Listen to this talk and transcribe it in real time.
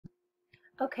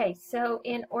Okay, so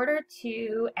in order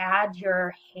to add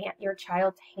your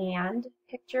child's hand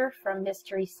picture from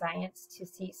Mystery Science to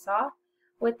Seesaw,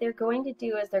 what they're going to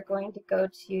do is they're going to go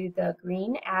to the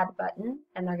green Add button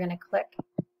and they're going to click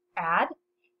Add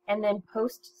and then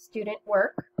Post Student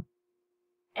Work.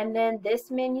 And then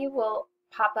this menu will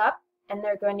pop up and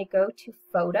they're going to go to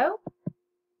Photo.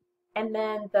 And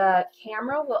then the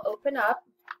camera will open up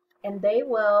and they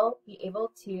will be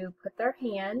able to put their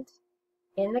hand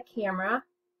in the camera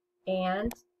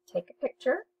and take a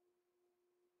picture.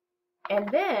 And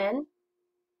then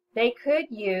they could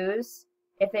use,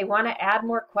 if they want to add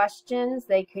more questions,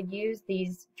 they could use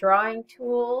these drawing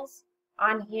tools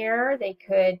on here. They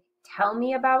could tell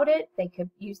me about it. They could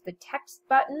use the text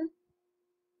button.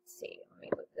 Let's see, let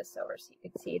me move this over so you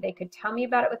can see. They could tell me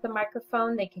about it with the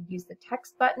microphone. They could use the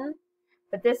text button.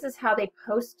 But this is how they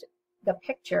post the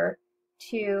picture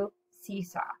to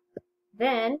Seesaw.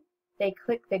 Then they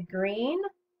click the green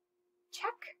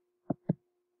check,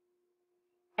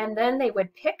 and then they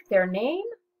would pick their name.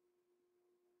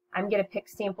 I'm going to pick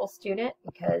sample student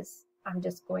because I'm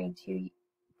just going to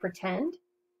pretend,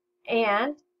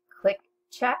 and click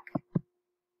check,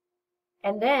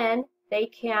 and then they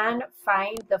can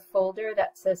find the folder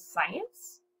that says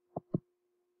science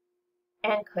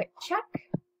and click check,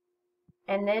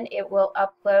 and then it will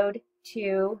upload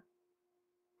to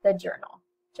the journal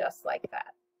just like that.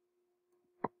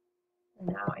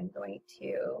 Now I'm going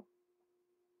to,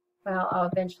 well, I'll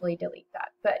eventually delete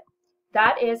that. But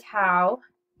that is how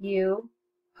you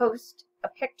post a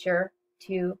picture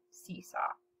to Seesaw.